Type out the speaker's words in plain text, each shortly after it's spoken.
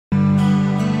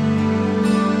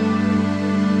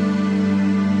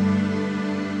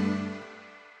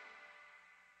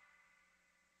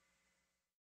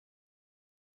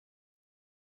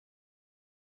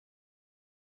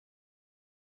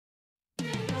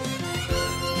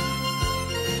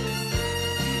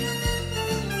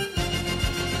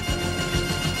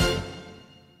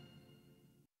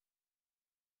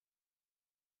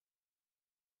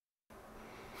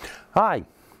Hi,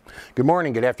 good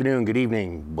morning, good afternoon, good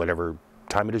evening, whatever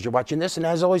time it is you're watching this, and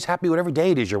as always, happy whatever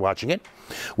day it is you're watching it.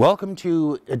 Welcome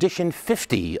to edition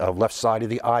 50 of Left Side of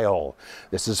the Aisle.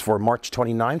 This is for March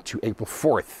 29th to April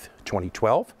 4th,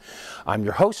 2012. I'm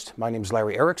your host, my name is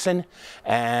Larry Erickson,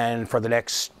 and for the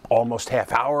next almost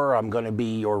half hour, I'm going to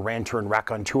be your ranter and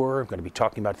raconteur. I'm going to be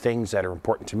talking about things that are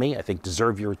important to me, I think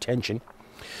deserve your attention.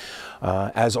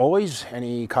 As always,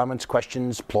 any comments,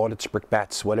 questions, plaudits,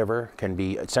 brickbats, whatever, can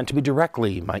be sent to me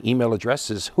directly. My email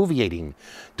address is whoviating,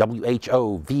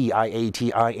 WHOVIATING,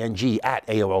 at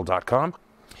AOL.com.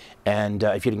 And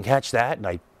if you didn't catch that, and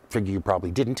I figure you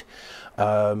probably didn't,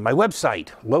 my website,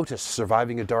 Lotus,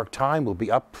 Surviving a Dark Time, will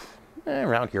be up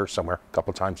around here somewhere a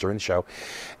couple times during the show.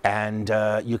 And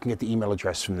you can get the email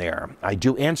address from there. I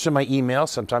do answer my email,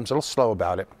 sometimes a little slow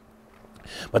about it.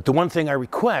 But the one thing I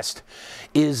request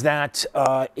is that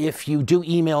if you do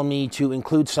email me to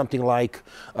include something like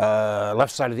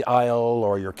Left Side of the Aisle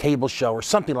or your cable show or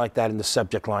something like that in the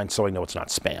subject line so I know it's not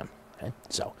spam. Okay?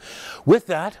 So with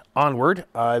that, onward,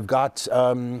 I've got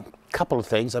a couple of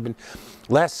things.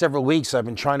 Last several weeks I've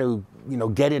been trying to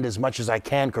get in as much as I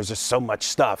can because there's so much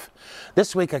stuff.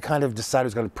 This week I kind of decided I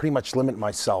was going to pretty much limit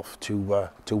myself to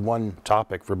one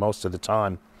topic for most of the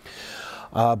time.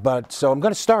 So I'm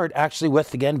going to start actually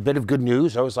with, again, a bit of good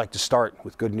news. I always like to start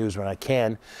with good news when I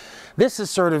can. This is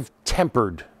sort of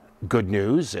tempered good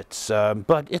news.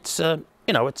 But it's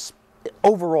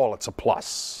overall it's a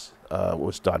plus. What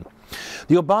was done.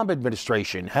 The Obama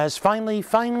administration has finally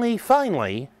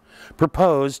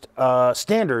proposed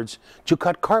standards to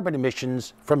cut carbon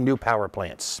emissions from new power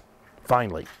plants.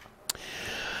 Finally.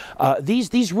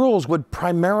 These rules would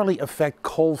primarily affect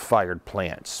coal-fired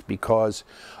plants because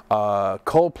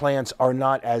coal plants are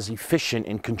not as efficient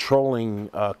in controlling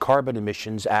carbon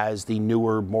emissions as the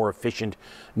newer, more efficient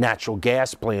natural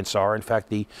gas plants are. In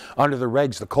fact, under the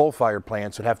regs, the coal-fired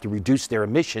plants would have to reduce their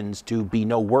emissions to be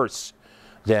no worse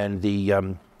than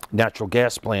the natural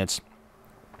gas plants.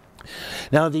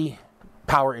 Now, the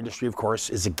power industry, of course,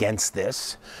 is against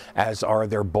this, as are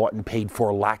their bought and paid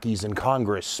for lackeys in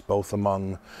Congress, both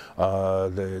among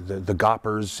the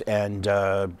goppers and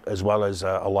as well as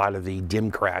a lot of the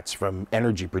Democrats from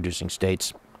energy producing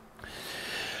states.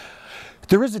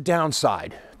 There is a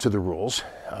downside to the rules,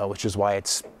 which is why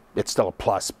it's still a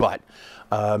plus, but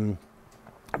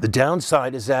the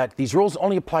downside is that these rules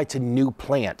only apply to new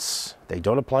plants. They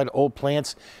don't apply to old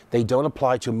plants. They don't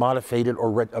apply to modified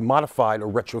or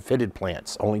retrofitted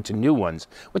plants, only to new ones,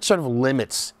 which sort of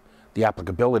limits the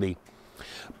applicability.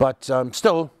 But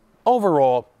still,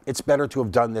 overall, it's better to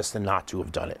have done this than not to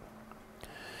have done it.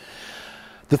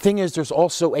 The thing is, there's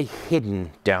also a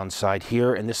hidden downside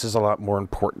here, and this is a lot more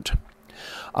important.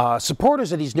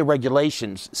 Supporters of these new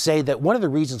regulations say that one of the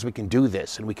reasons we can do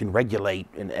this and we can regulate,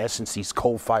 in essence, these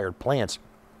coal-fired plants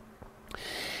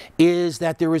is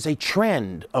that there is a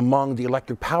trend among the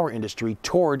electric power industry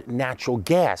toward natural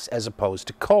gas as opposed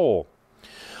to coal.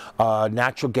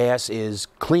 Natural gas is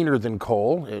cleaner than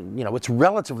coal. It's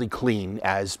relatively clean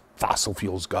as fossil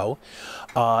fuels go.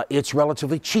 It's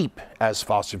relatively cheap as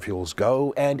fossil fuels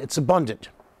go, and it's abundant.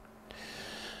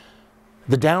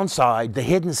 The downside, the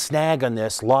hidden snag on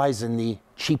this, lies in the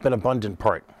cheap and abundant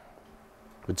part.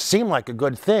 It would seem like a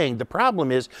good thing. The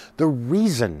problem is the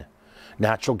reason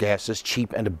natural gas is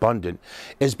cheap and abundant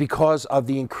is because of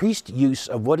the increased use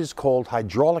of what is called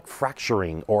hydraulic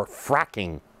fracturing, or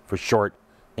fracking for short,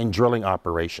 in drilling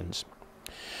operations.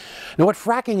 Now, what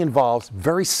fracking involves,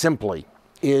 very simply,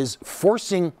 is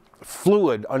forcing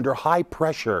fluid under high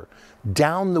pressure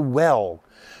down the well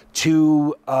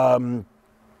to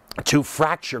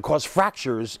cause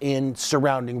fractures in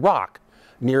surrounding rock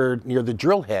near the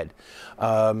drill head,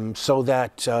 so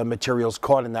that materials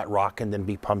caught in that rock can then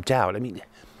be pumped out. I mean,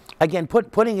 again,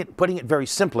 putting it very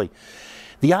simply,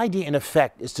 the idea in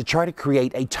effect is to try to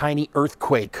create a tiny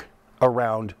earthquake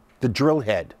around the drill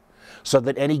head so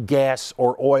that any gas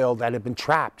or oil that had been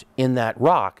trapped in that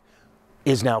rock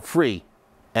is now free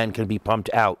and can be pumped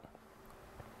out.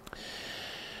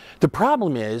 The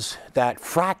problem is that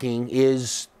fracking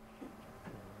is,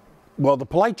 well, the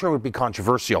polite term would be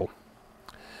controversial.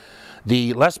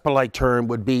 The less polite term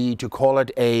would be to call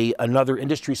it another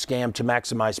industry scam to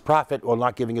maximize profit while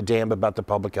not giving a damn about the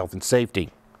public health and safety.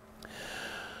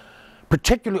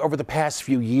 Particularly over the past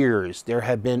few years, there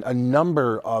have been a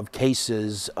number of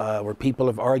cases where people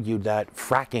have argued that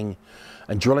fracking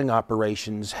and drilling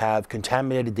operations have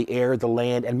contaminated the air, the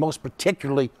land, and most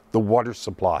particularly the water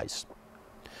supplies.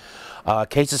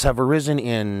 Cases have arisen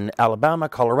in Alabama,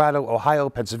 Colorado, Ohio,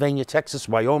 Pennsylvania, Texas,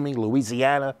 Wyoming,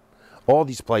 Louisiana, all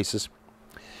these places.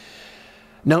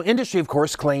 Now, industry, of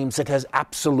course, claims it has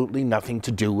absolutely nothing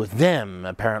to do with them.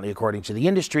 Apparently, according to the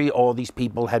industry, all these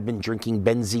people had been drinking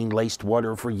benzene-laced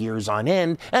water for years on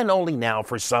end, and only now,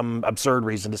 for some absurd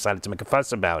reason, decided to make a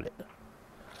fuss about it.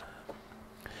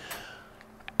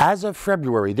 As of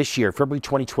February this year, February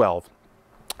 2012,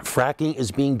 fracking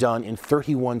is being done in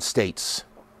 31 states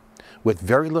with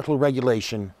very little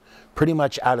regulation, pretty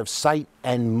much out of sight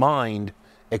and mind,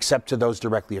 except to those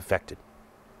directly affected.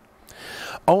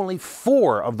 Only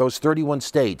 4 of those 31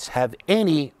 states have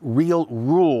any real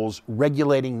rules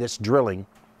regulating this drilling.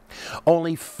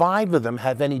 Only 5 of them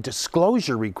have any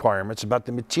disclosure requirements about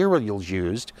the materials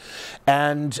used.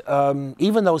 And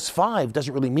even those 5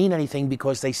 doesn't really mean anything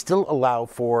because they still allow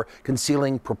for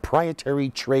concealing proprietary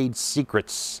trade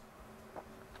secrets.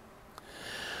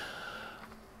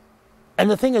 And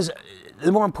the thing is,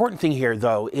 the more important thing here,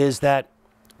 though, is that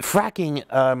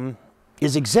fracking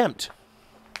is exempt.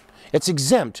 It's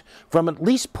exempt from at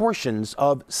least portions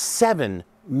of 7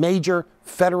 major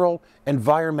federal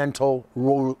environmental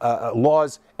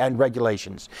laws and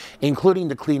regulations, including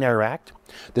the Clean Air Act,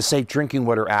 the Safe Drinking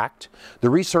Water Act, the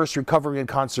Resource Recovery and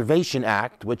Conservation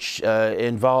Act, which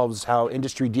involves how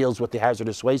industry deals with the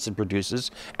hazardous waste it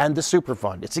produces, and the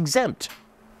Superfund. It's exempt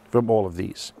from all of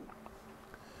these.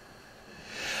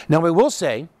 Now, I will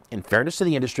say, in fairness to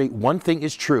the industry, one thing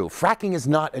is true. Fracking is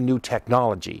not a new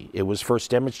technology. It was first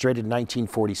demonstrated in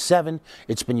 1947.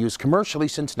 It's been used commercially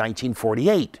since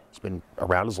 1948. It's been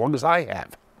around as long as I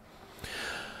have.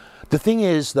 The thing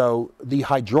is, though, the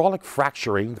hydraulic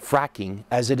fracking,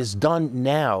 as it is done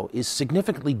now, is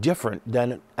significantly different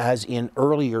than as in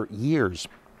earlier years.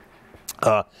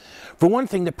 For one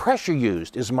thing, the pressure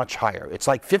used is much higher. It's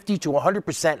like 50 to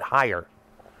 100% higher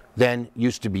than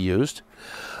used to be used.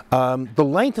 The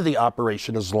length of the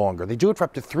operation is longer. They do it for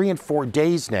up to 3 and 4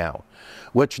 days now,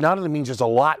 which not only means there's a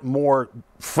lot more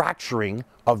fracturing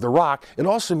of the rock, it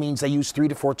also means they use 3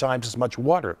 to 4 times as much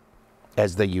water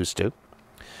as they used to.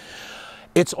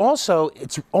 It's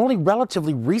only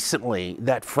relatively recently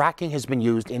that fracking has been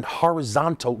used in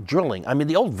horizontal drilling. I mean,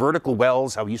 the old vertical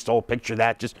wells, how we used to all picture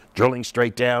that, just drilling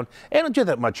straight down, they don't do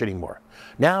that much anymore.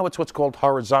 Now it's what's called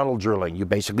horizontal drilling. You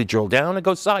basically drill down and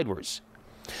go sideways.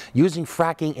 Using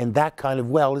fracking in that kind of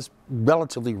well is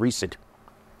relatively recent.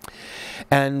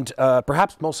 And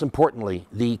perhaps most importantly,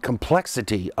 the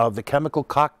complexity of the chemical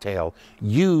cocktail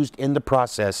used in the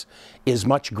process is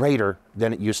much greater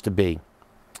than it used to be.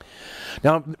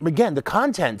 Now, again, the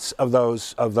contents of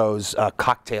those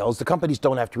cocktails, the companies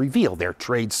don't have to reveal. They're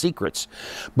trade secrets.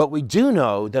 But we do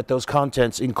know that those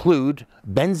contents include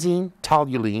benzene,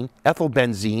 toluene,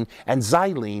 ethylbenzene, and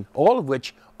xylene, all of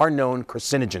which are known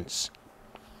carcinogens.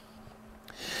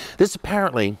 This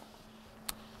apparently,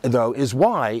 though, is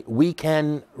why we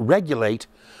can regulate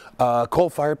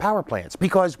coal-fired power plants,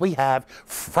 because we have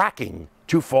fracking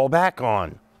to fall back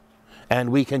on. And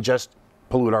we can just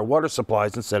pollute our water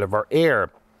supplies instead of our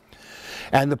air.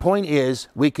 And the point is,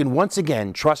 we can once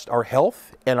again trust our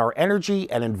health and our energy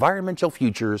and environmental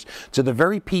futures to the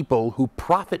very people who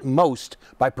profit most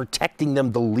by protecting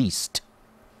them the least.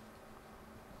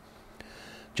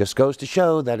 Just goes to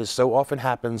show that, as so often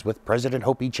happens with President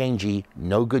Hopi Changey,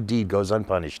 no good deed goes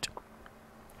unpunished.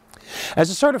 As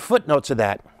a sort of footnote to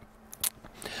that,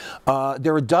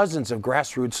 there are dozens of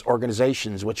grassroots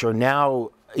organizations which are now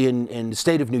in the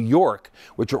state of New York,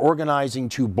 which are organizing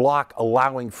to block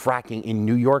allowing fracking in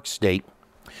New York State.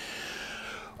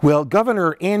 Well,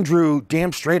 Governor Andrew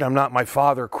Damn Straight I'm Not My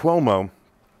Father Cuomo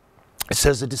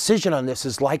says a decision on this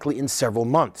is likely in several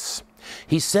months.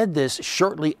 He said this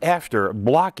shortly after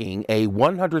blocking a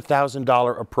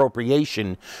 $100,000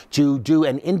 appropriation to do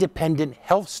an independent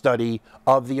health study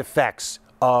of the effects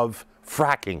of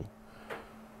fracking,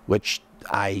 which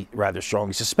I rather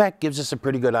strongly suspect gives us a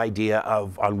pretty good idea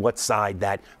of on what side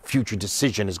that future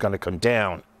decision is going to come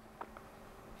down.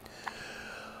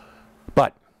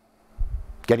 But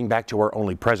getting back to our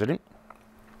only president,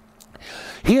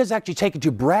 he has actually taken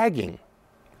to bragging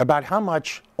about how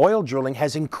much oil drilling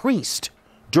has increased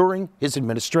during his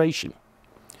administration.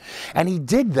 And he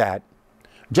did that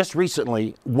just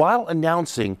recently while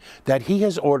announcing that he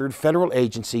has ordered federal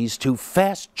agencies to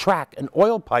fast-track an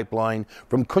oil pipeline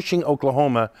from Cushing,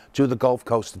 Oklahoma to the Gulf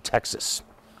Coast of Texas.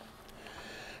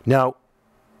 Now,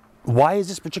 why is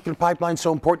this particular pipeline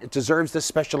so important? It deserves this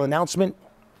special announcement.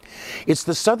 It's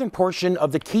the southern portion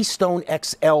of the Keystone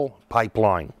XL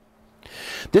pipeline.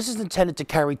 This is intended to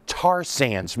carry tar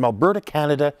sands from Alberta,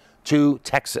 Canada to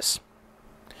Texas.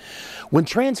 When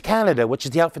TransCanada, which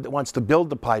is the outfit that wants to build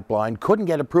the pipeline, couldn't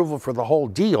get approval for the whole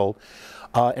deal,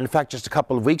 In fact, just a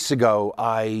couple of weeks ago,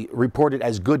 I reported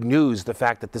as good news the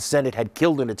fact that the Senate had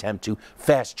killed an attempt to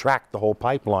fast-track the whole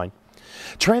pipeline.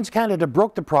 TransCanada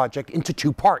broke the project into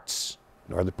two parts,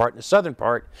 northern part and the southern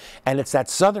part, and it's that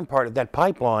southern part of that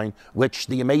pipeline which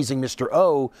the amazing Mr.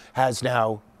 O has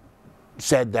now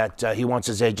said that he wants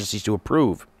his agencies to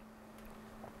approve.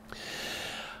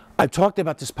 I've talked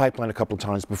about this pipeline a couple of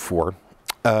times before,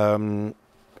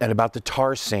 and about the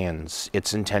tar sands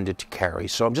it's intended to carry.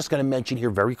 So I'm just going to mention here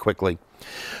very quickly.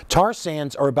 Tar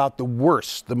sands are about the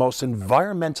worst, the most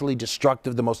environmentally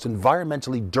destructive, the most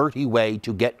environmentally dirty way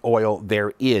to get oil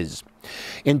there is.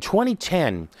 In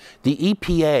 2010, the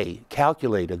EPA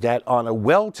calculated that on a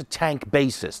well-to-tank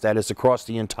basis, that is across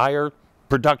the entire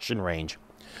production range,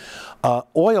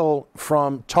 oil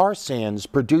from tar sands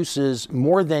produces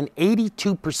more than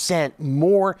 82%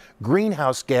 more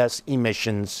greenhouse gas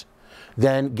emissions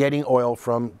than getting oil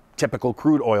from typical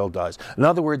crude oil does. In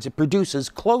other words, it produces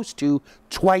close to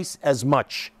twice as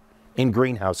much in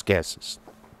greenhouse gases.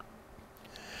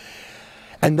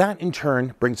 And that in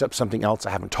turn brings up something else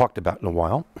I haven't talked about in a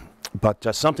while,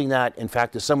 but something that, in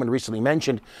fact, as someone recently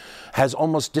mentioned, has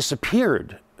almost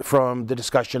disappeared from the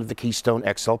discussion of the Keystone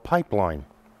XL pipeline.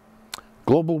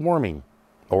 Global warming,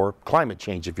 or climate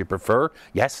change if you prefer.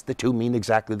 Yes, the two mean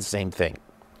exactly the same thing.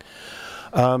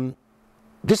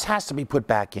 This has to be put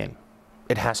back in.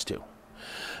 It has to.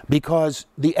 Because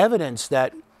the evidence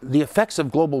that the effects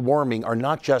of global warming are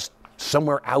not just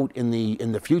somewhere out in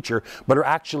the future, but are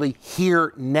actually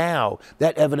here now.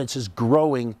 That evidence is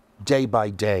growing day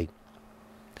by day.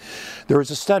 There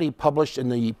is a study published in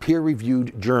the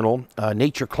peer-reviewed journal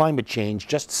Nature Climate Change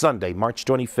just Sunday, March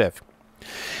 25th.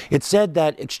 It said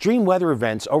that extreme weather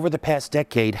events over the past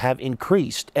decade have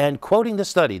increased, and quoting the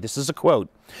study, this is a quote,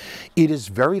 "It is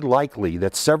very likely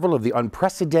that several of the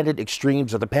unprecedented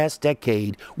extremes of the past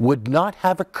decade would not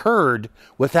have occurred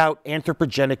without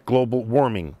anthropogenic global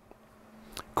warming."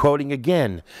 Quoting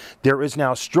again, "There is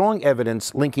now strong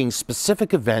evidence linking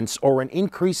specific events or an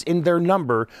increase in their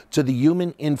number to the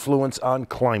human influence on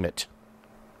climate."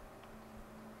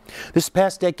 This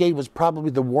past decade was probably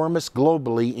the warmest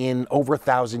globally in over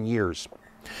 1,000 years.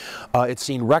 It's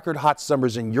seen record hot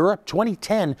summers in Europe.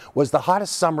 2010 was the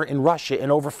hottest summer in Russia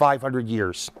in over 500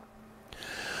 years.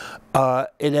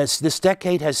 This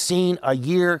decade has seen a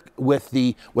year with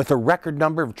a record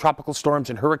number of tropical storms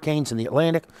and hurricanes in the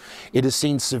Atlantic. It has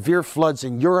seen severe floods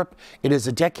in Europe. It is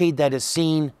a decade that has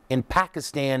seen in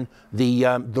Pakistan the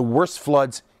worst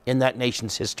floods in that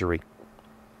nation's history.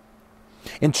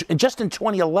 Just in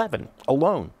 2011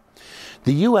 alone,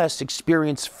 the U.S.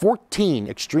 experienced 14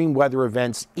 extreme weather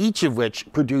events, each of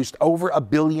which produced over $1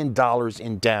 billion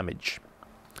in damage.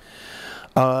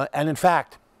 And in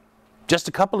fact, just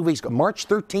a couple of weeks ago, March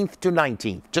 13th to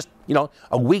 19th, just,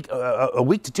 a week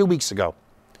to 2 weeks ago,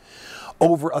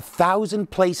 over 1,000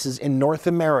 places in North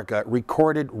America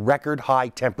recorded record high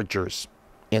temperatures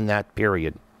in that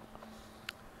period.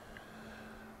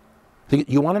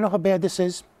 You want to know how bad this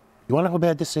is? You want to know how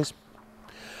bad this is?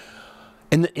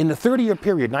 In the 30-year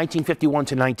period, 1951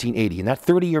 to 1980, in that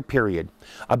 30-year period,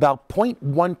 about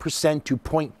 0.1% to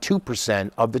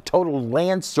 0.2% of the total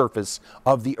land surface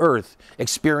of the Earth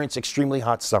experienced extremely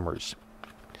hot summers.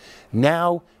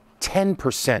 Now,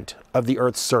 10% of the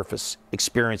Earth's surface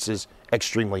experiences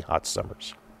extremely hot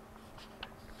summers.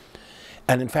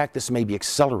 And in fact, this may be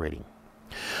accelerating.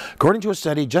 According to a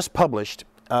study just published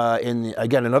in,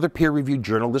 again, another peer-reviewed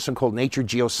journal, this one called Nature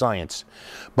Geoscience,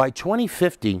 by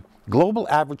 2050, global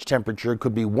average temperature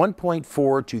could be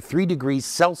 1.4 to 3 degrees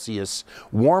Celsius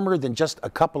warmer than just a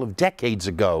couple of decades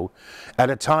ago, at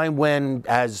a time when,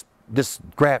 as this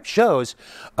graph shows,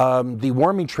 the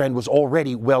warming trend was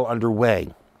already well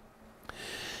underway.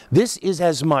 This is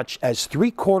as much as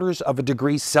 3/4 of a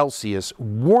degree Celsius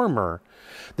warmer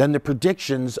than the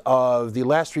predictions of the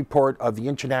last report of the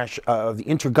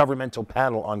Intergovernmental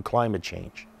Panel on Climate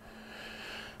Change.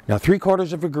 Now,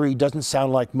 3/4 of a degree doesn't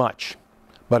sound like much,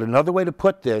 but another way to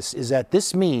put this is that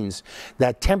this means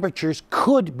that temperatures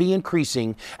could be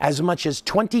increasing as much as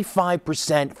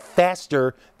 25%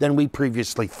 faster than we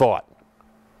previously thought.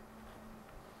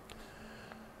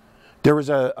 There was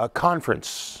a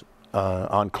conference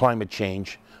on climate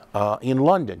change in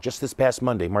London just this past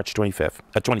Monday, March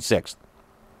 26th.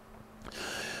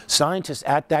 Scientists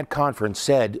at that conference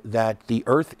said that the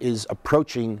Earth is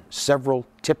approaching several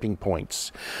tipping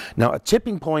points. Now, a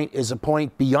tipping point is a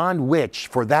point beyond which,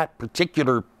 for that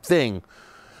particular thing,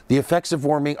 the effects of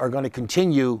warming are going to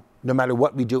continue no matter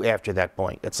what we do after that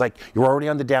point. It's like you're already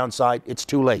on the downside, it's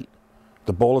too late.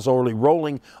 The ball is already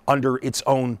rolling under its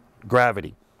own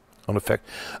gravity, on effect.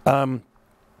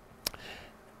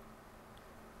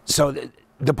 So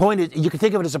the point is, you can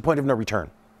think of it as a point of no return.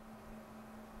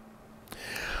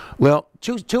 Well,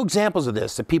 two examples of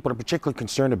this that people are particularly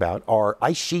concerned about are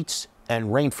ice sheets and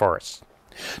rainforests.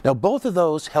 Now, both of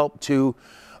those help to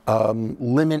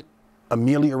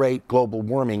ameliorate global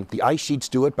warming. The ice sheets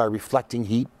do it by reflecting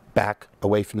heat back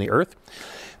away from the Earth.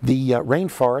 The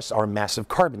rainforests are massive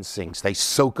carbon sinks. They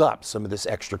soak up some of this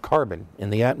extra carbon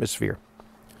in the atmosphere.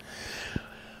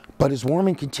 But as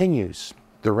warming continues,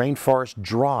 the rainforests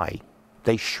dry,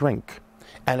 they shrink.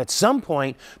 And at some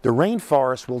point, the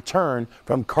rainforests will turn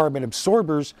from carbon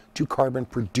absorbers to carbon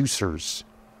producers.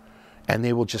 And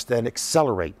they will just then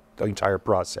accelerate the entire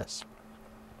process.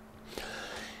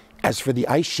 As for the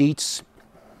ice sheets,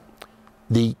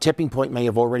 the tipping point may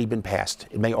have already been passed.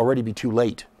 It may already be too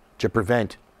late to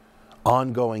prevent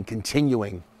ongoing,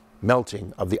 continuing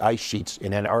melting of the ice sheets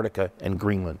in Antarctica and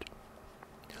Greenland.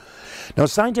 Now,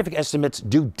 scientific estimates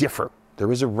do differ.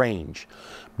 There is a range,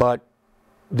 but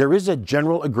there is a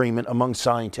general agreement among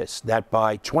scientists that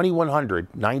by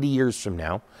 2100, 90 years from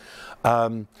now,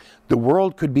 the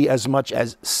world could be as much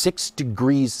as 6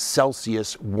 degrees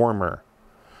Celsius warmer.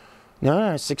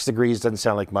 No, 6 degrees doesn't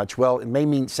sound like much. Well, it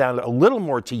may sound a little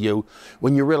more to you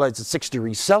when you realize that 6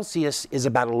 degrees Celsius is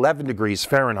about 11 degrees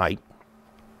Fahrenheit.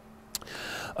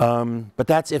 But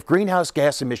that's if greenhouse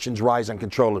gas emissions rise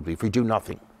uncontrollably, if we do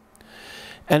nothing.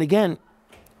 And again,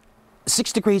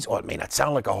 6 degrees, oh, it may not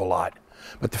sound like a whole lot,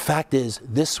 but the fact is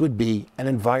this would be an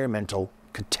environmental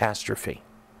catastrophe.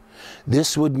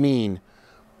 This would mean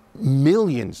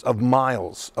millions of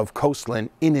miles of coastline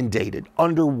inundated,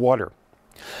 underwater.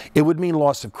 It would mean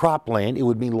loss of cropland. It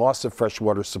would mean loss of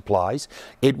freshwater supplies.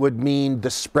 It would mean the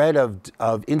spread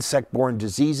of insect-borne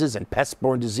diseases and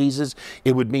pest-borne diseases.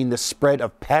 It would mean the spread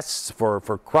of pests for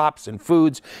crops and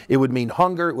foods. It would mean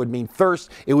hunger. It would mean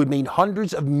thirst. It would mean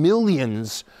hundreds of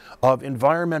millions of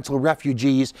environmental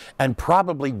refugees and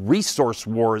probably resource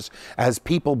wars as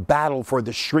people battle for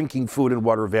the shrinking food and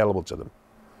water available to them.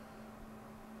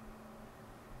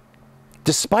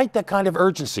 Despite that kind of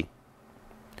urgency,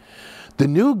 the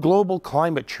new global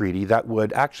climate treaty that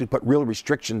would actually put real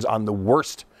restrictions on the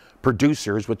worst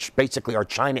producers, which basically are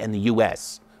China and the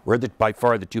US, we're by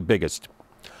far the two biggest.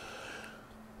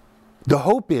 The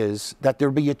hope is that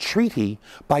there'll be a treaty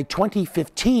by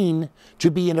 2015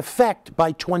 to be in effect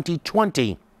by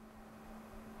 2020.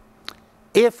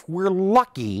 If we're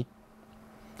lucky,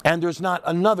 and there's not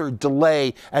another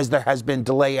delay as there has been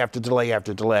delay after delay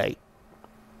after delay.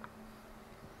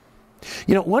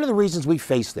 You know, one of the reasons we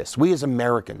face this, we as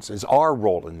Americans, is our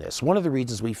role in this. One of the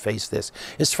reasons we face this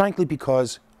is frankly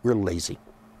because we're lazy.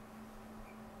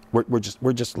 We're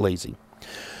just lazy.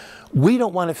 We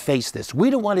don't want to face this.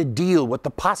 We don't want to deal with the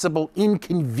possible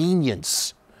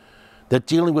inconvenience that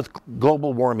dealing with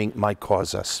global warming might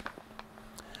cause us.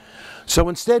 So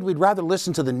instead, we'd rather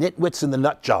listen to the nitwits and the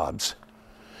nut jobs.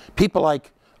 People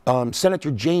like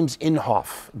Senator James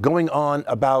Inhofe going on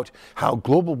about how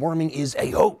global warming is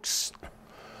a hoax.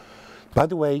 By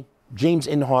the way, James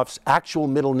Inhofe's actual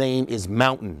middle name is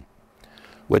Mountain,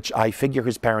 which I figure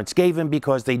his parents gave him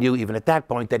because they knew even at that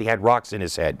point that he had rocks in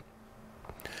his head.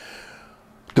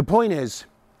 The point is,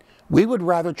 we would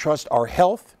rather trust our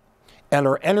health and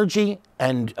our energy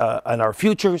and our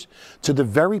futures to the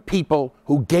very people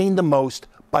who gain the most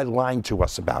by lying to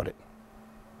us about it.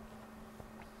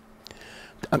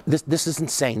 This is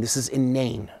insane. This is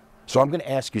inane. So I'm going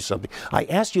to ask you something. I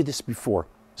asked you this before,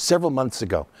 several months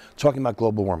ago, talking about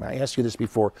global warming. I asked you this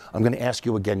before. I'm going to ask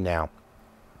you again now.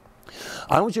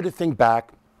 I want you to think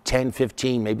back 10,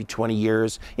 15, maybe 20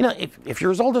 years. You know, if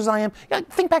you're as old as I am,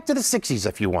 think back to the 60s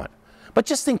if you want. But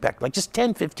just think back, like just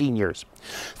 10, 15 years.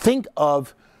 Think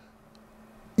of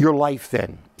your life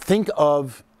then. Think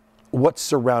of what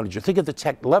surrounded you. Think of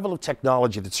the level of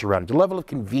technology that surrounded you, the level of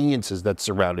conveniences that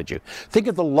surrounded you. Think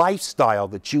of the lifestyle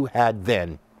that you had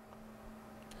then.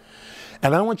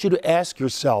 And I want you to ask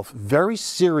yourself very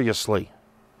seriously,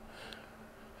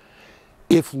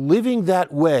 if living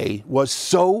that way was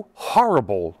so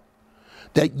horrible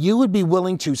that you would be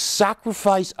willing to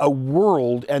sacrifice a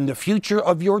world and the future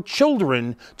of your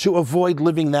children to avoid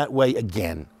living that way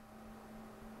again.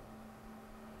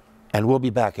 And we'll be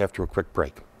back after a quick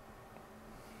break.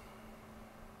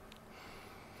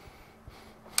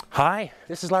 Hi,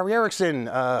 this is Larry Erickson,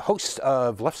 host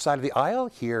of Left Side of the Aisle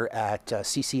here at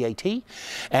CCAT,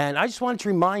 and I just wanted to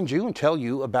remind you and tell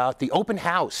you about the open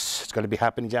house. It's going to be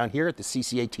happening down here at the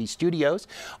CCAT studios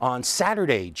on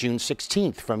Saturday, June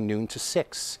 16th from noon to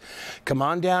 6. Come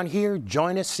on down here,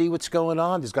 join us, see what's going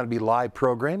on. There's going to be live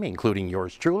programming, including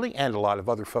yours truly and a lot of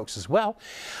other folks as well.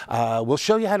 We'll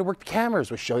show you how to work the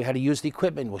cameras, we'll show you how to use the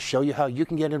equipment, we'll show you how you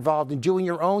can get involved in doing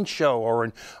your own show or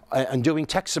in doing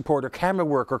tech support or camera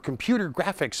work or computer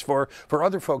graphics for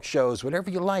other folks' shows,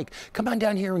 whatever you like. Come on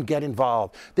down here and get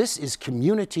involved. This is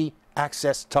community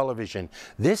access television.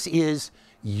 This is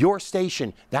your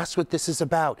station. That's what this is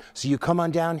about. So you come on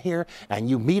down here and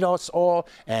you meet us all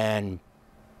and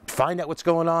find out what's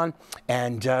going on,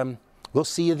 and we'll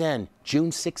see you then,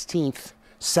 June 16th,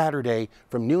 Saturday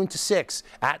from noon to 6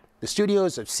 at the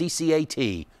studios of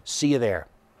CCAT. See you there.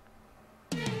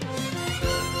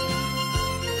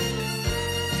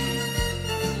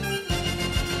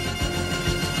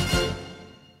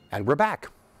 And we're back.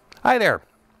 Hi there.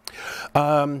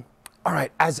 All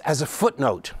right, as a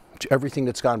footnote to everything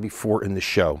that's gone before in the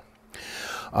show,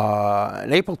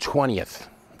 on April 20th,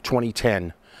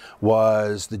 2010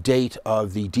 was the date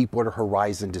of the Deepwater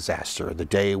Horizon disaster, the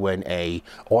day when a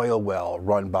oil well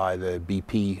run by the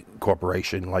BP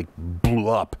Corporation blew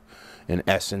up, in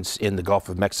essence, in the Gulf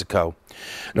of Mexico.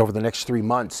 And over the next 3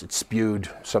 months, it spewed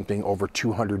something over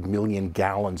 200 million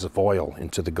gallons of oil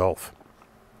into the Gulf.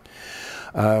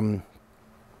 On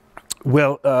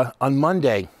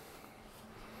Monday,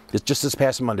 just this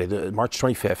past Monday, March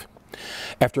 25th,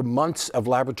 after months of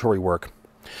laboratory work,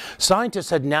 scientists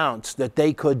had announced that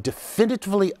they could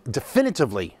definitively,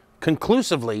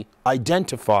 conclusively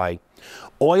identify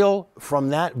oil from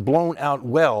that blown out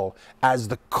well as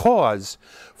the cause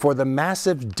for the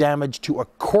massive damage to a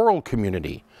coral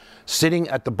community sitting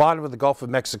at the bottom of the Gulf of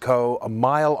Mexico, a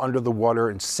mile under the water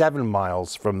and 7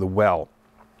 miles from the well.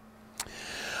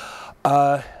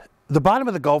 The bottom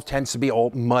of the Gulf tends to be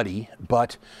all muddy,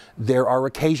 but there are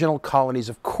occasional colonies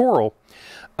of coral,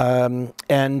 those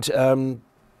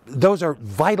are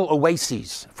vital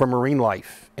oases for marine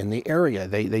life in the area.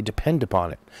 They depend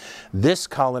upon it. This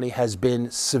colony has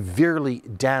been severely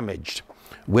damaged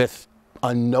with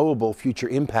unknowable future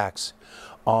impacts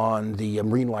on the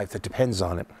marine life that depends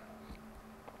on it.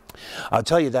 I'll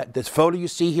tell you that this photo you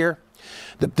see here,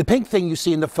 the pink thing you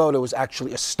see in the photo is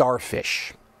actually a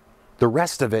starfish. The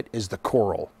rest of it is the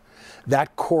coral.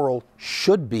 That coral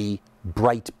should be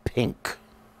bright pink.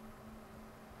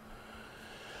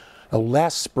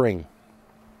 Last spring,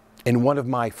 in one of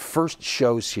my first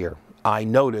shows here, I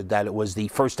noted that it was the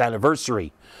first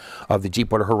anniversary of the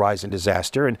Deepwater Horizon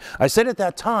disaster, and I said at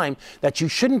that time that you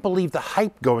shouldn't believe the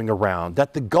hype going around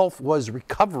that the Gulf was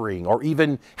recovering or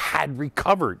even had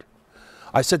recovered.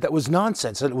 I said that was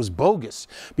nonsense, that it was bogus,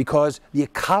 because the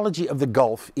ecology of the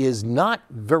Gulf is not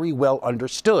very well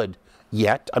understood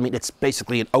yet. I mean, it's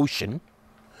basically an ocean.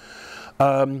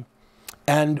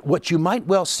 And what you might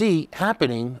well see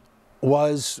happening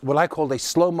was what I called a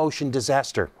slow motion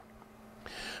disaster,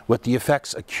 with the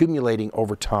effects accumulating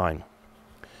over time.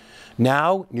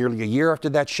 Now, nearly a year after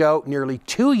that show, nearly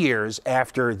 2 years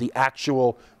after the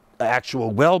actual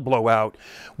well blowout,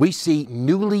 we see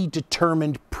newly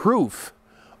determined proof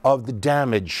of the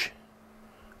damage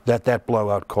that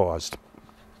blowout caused.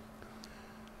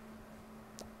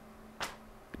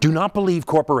 Do not believe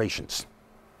corporations.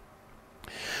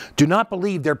 Do not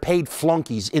believe they're paid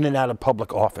flunkies in and out of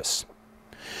public office.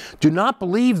 Do not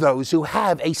believe those who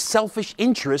have a selfish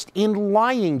interest in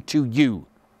lying to you.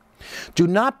 Do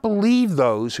not believe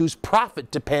those whose profit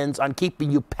depends on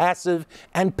keeping you passive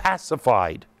and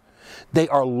pacified. They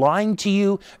are lying to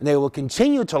you, and they will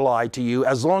continue to lie to you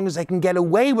as long as they can get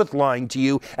away with lying to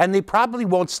you, and they probably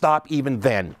won't stop even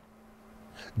then.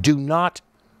 Do not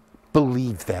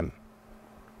believe them.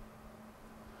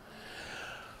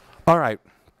 All right,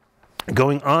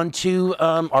 going on to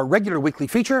our regular weekly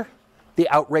feature, the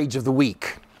Outrage of the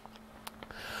Week.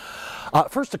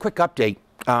 First, a quick update.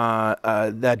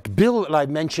 That bill that I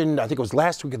mentioned, I think it was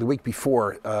last week or the week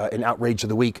before, in Outrage of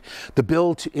the Week, the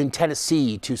bill in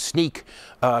Tennessee to sneak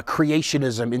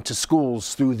creationism into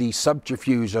schools through the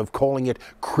subterfuge of calling it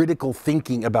critical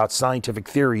thinking about scientific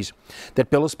theories. That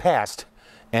bill is passed,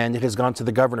 and it has gone to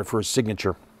the governor for his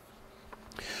signature.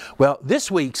 Well,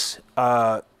 this week's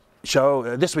outrage,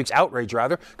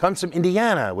 rather, comes from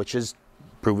Indiana, which has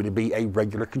proven to be a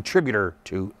regular contributor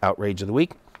to Outrage of the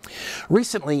Week.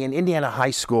 Recently, an Indiana high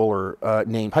schooler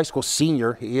high school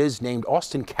senior, he is named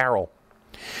Austin Carroll.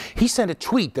 He sent a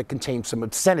tweet that contained some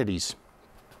obscenities.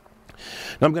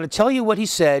 Now, I'm going to tell you what he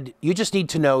said. You just need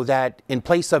to know that in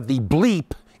place of the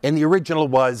bleep in the original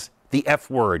was the F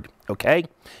word, okay?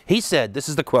 He said, this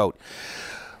is the quote,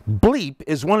 bleep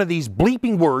is one of these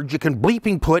bleeping words you can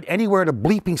bleeping put anywhere in a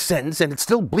bleeping sentence and it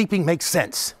still bleeping makes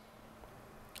sense.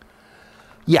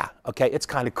 Yeah, okay, it's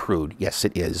kind of crude. Yes,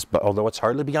 it is. But although it's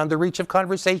hardly beyond the reach of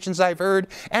conversations I've heard,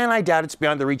 and I doubt it's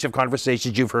beyond the reach of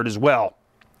conversations you've heard as well.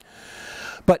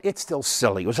 But it's still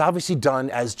silly. It was obviously done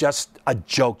as just a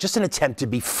joke, just an attempt to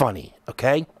be funny,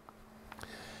 okay?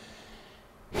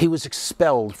 He was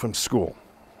expelled from school.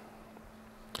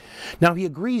 Now, he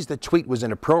agrees the tweet was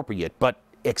inappropriate, but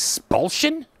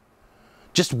expulsion?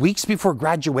 Just weeks before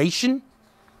graduation?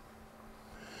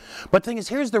 But the thing is,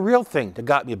 here's the real thing that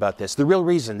got me about this, the real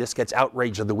reason this gets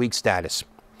Outrage of the Week status.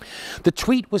 The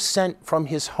tweet was sent from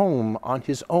his home on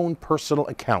his own personal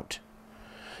account.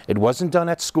 It wasn't done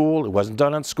at school, it wasn't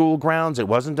done on school grounds, it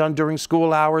wasn't done during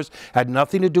school hours, had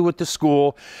nothing to do with the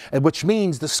school, which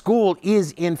means the school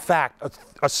is, in fact,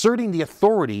 asserting the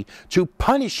authority to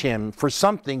punish him for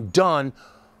something done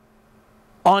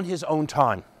on his own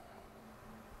time.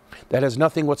 That has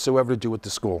nothing whatsoever to do with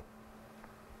the school.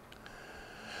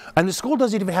 And the school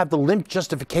doesn't even have the limp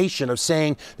justification of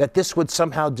saying that this would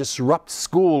somehow disrupt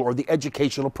school or the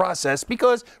educational process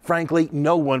because, frankly,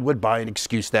 no one would buy an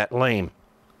excuse that lame.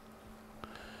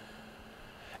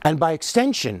 And by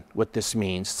extension, what this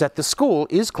means is that the school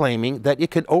is claiming that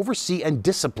it can oversee and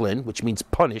discipline, which means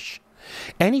punish,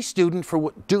 any student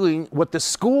for doing what the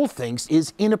school thinks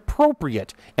is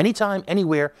inappropriate, anytime,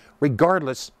 anywhere,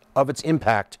 regardless of its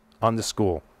impact on the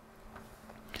school.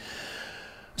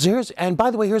 So and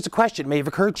by the way, here's a question. It may have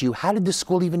occurred to you. How did the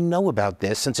school even know about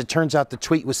this, since it turns out the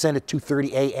tweet was sent at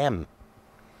 2:30 a.m.?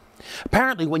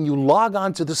 Apparently, when you log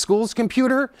on to the school's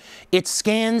computer, it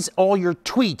scans all your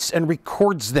tweets and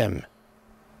records them.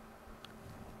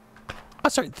 Oh,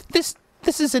 sorry, this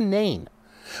is inane.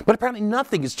 But apparently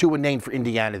nothing is too inane for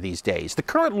Indiana these days. The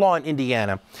current law in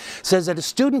Indiana says that a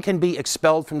student can be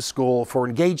expelled from school for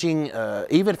engaging,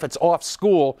 even if it's off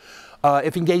school,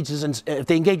 if they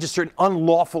engage in certain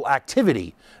unlawful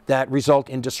activity that result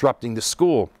in disrupting the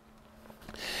school.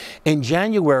 In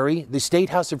January, the State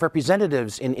House of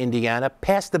Representatives in Indiana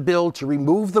passed a bill to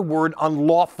remove the word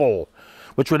unlawful,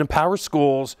 which would empower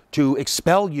schools to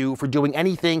expel you for doing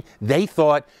anything they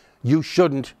thought you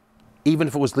shouldn't, even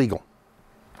if it was legal.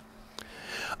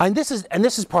 And this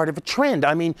is part of a trend.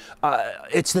 I mean,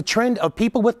 it's the trend of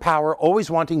people with power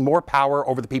always wanting more power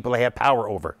over the people they have power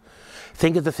over.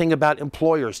 Think of the thing about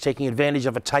employers taking advantage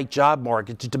of a tight job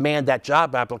market to demand that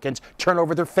job applicants turn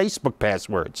over their Facebook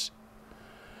passwords.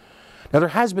 Now, there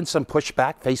has been some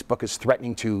pushback. Facebook is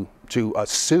threatening to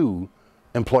sue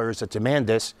employers that demand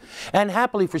this. And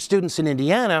happily for students in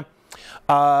Indiana,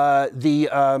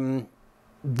 the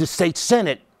state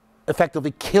Senate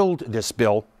effectively killed this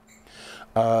bill.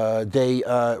 They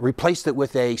replaced it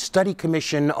with a study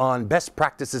commission on best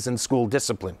practices in school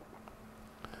discipline.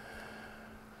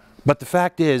 But the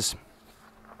fact is,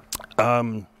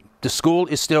 the school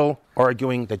is still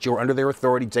arguing that you're under their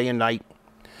authority day and night,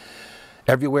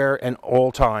 everywhere and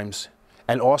all times,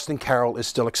 and Austin Carroll is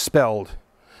still expelled,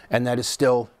 and that is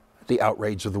still the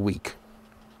outrage of the week.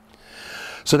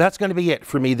 So that's going to be it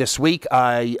for me this week.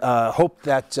 I hope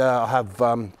that I'll have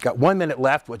got 1 minute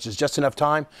left, which is just enough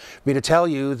time for me to tell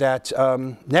you that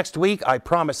next week, I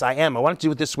promise I wanted to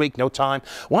do it this week, no time.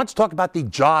 I want to talk about the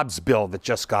jobs bill that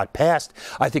just got passed.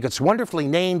 I think it's wonderfully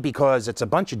named because it's a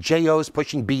bunch of JOs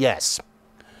pushing BS.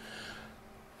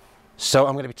 So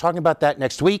I'm going to be talking about that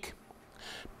next week.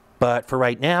 But for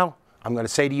right now, I'm going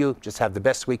to say to you, just have the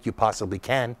best week you possibly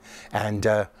can. And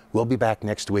we'll be back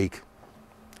next week.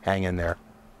 Hang in there.